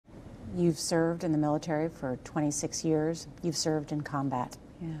You've served in the military for 26 years. You've served in combat.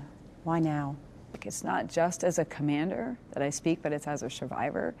 Yeah. Why now? It's not just as a commander that I speak, but it's as a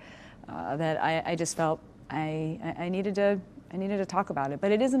survivor that I just felt I needed to talk about it.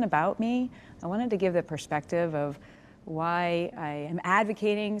 But it isn't about me. I wanted to give the perspective of why I am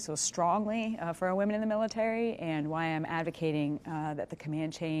advocating so strongly for women in the military, and why I'm advocating that the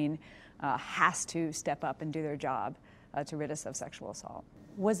command chain has to step up and do their job to rid us of sexual assault.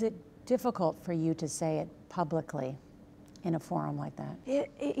 Was it difficult for you to say it publicly in a forum like that?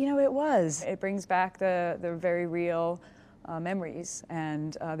 It was. It brings back the very real memories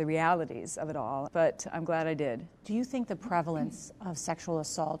and the realities of it all, but I'm glad I did. Do you think the prevalence of sexual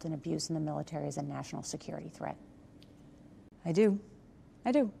assault and abuse in the military is a national security threat? I do.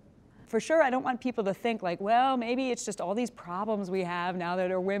 For sure, I don't want people to think like, well, maybe it's just all these problems we have now that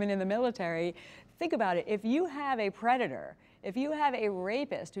are women in the military. Think about it. If you have a predator, if you have a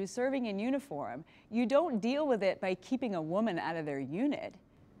rapist who's serving in uniform, you don't deal with it by keeping a woman out of their unit,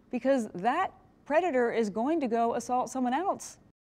 because that predator is going to go assault someone else.